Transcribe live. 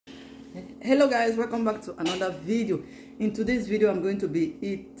Hello guys, welcome back to another video. In today's video I'm going to be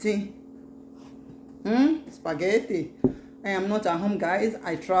eating spaghetti. I am not at home, guys.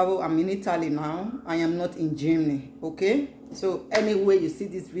 I travel. I'm in Italy now. I am not in Germany. Okay, so anyway you see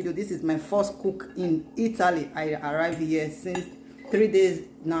this video, this is my first cook in Italy. I arrived here since 3 days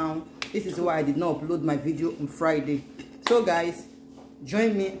now. This is why I did not upload my video on Friday. So guys,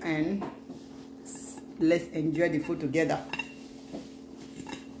 join me and let's enjoy the food together.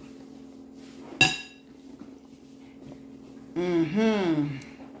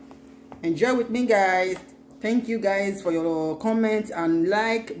 Enjoy with me, guys. Thank you guys for your comments and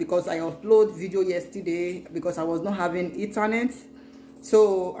like, because I uploaded video yesterday because I was not having internet,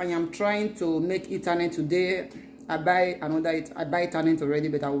 so I am trying to make internet today. I buy internet already,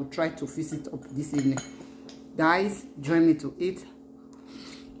 but I will try to fix it up this evening. Guys, join me to eat.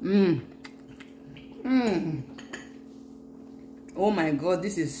 Oh my god,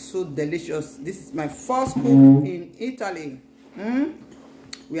 this is so delicious. This is my first cook in Italy.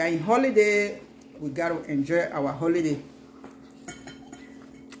 We are in holiday. We gotta enjoy our holiday.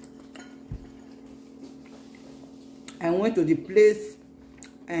 I went to the place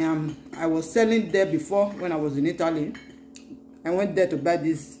I was selling there before when I was in Italy. I went there to buy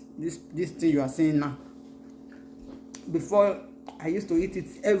this thing you are seeing now. Before, I used to eat it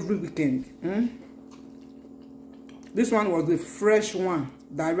every weekend. This one was the fresh one,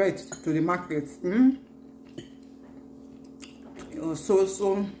 direct to the market. It was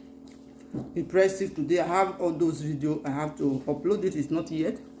so impressive today. I have all those videos. I have to upload it. It's not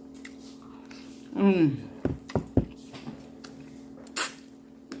yet.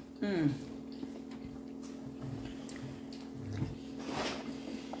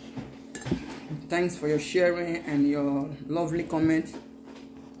 Thanks for your sharing and your lovely comment.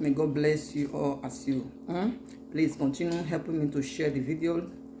 May God bless you all as you. Please continue helping me to share the video,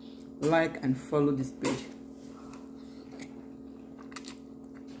 like and follow this page.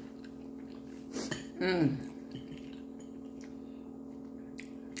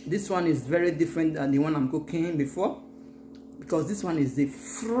 This one is very different than the one I'm cooking before, because this one is the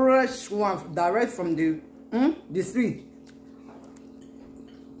fresh one, direct from the tree.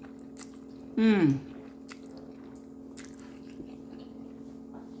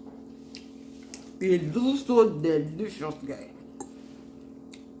 It looks so delicious, guys.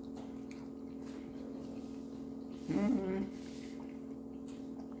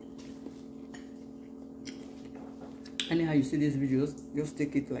 Anyhow you see these videos, just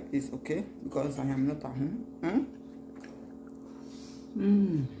take it like this, okay? Because I am not at home.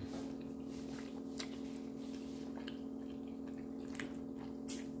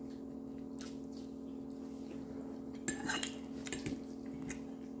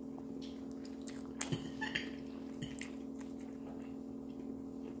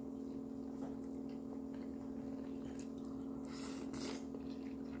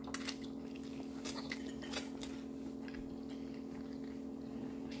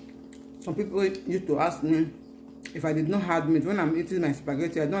 Some people used to ask me if I did not add meat. When I'm eating my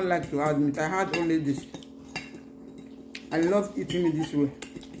spaghetti, I don't like to add meat. I add only this. I love eating it this way.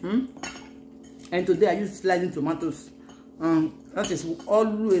 And today I use slicing tomatoes. That is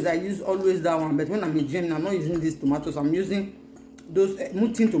always, I use always that one. But when I'm in gym, I'm not using these tomatoes. I'm using those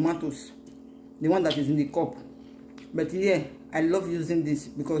mutin tomatoes, the one that is in the cup. But yeah, I love using this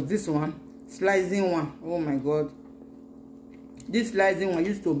because this one, slicing one, oh my god. This slicing one, I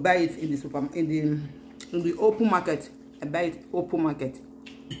used to buy it in the in the open market. I buy it open market.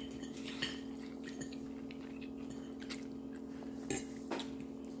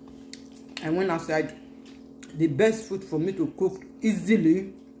 I went outside. The best food for me to cook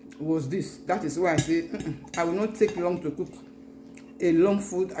easily was this. That is why I say I will not take long to cook a long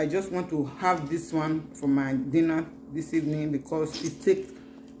food. I just want to have this one for my dinner this evening because it takes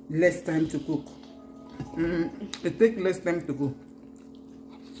less time to cook. It takes less time to cook.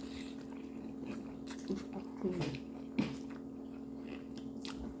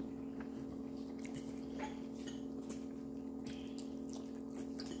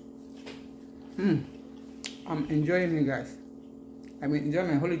 I'm enjoying it, guys. I'm enjoying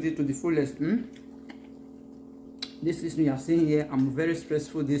my holiday to the fullest. This is me you are seeing here. I'm very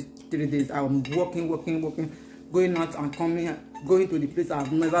stressful these 3 days. I'm working, going out and coming, going to the place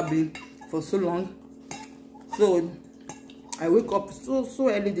I've never been for so long. So I wake up so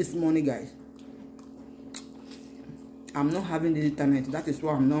early this morning, guys. I'm not having the internet. That is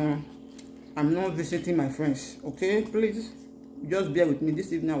why I'm not visiting my friends. Okay, please just bear with me.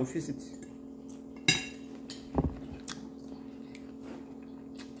 This evening I will visit.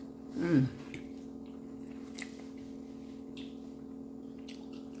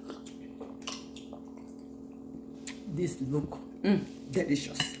 this look.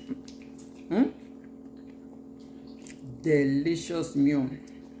 Delicious. Delicious meal.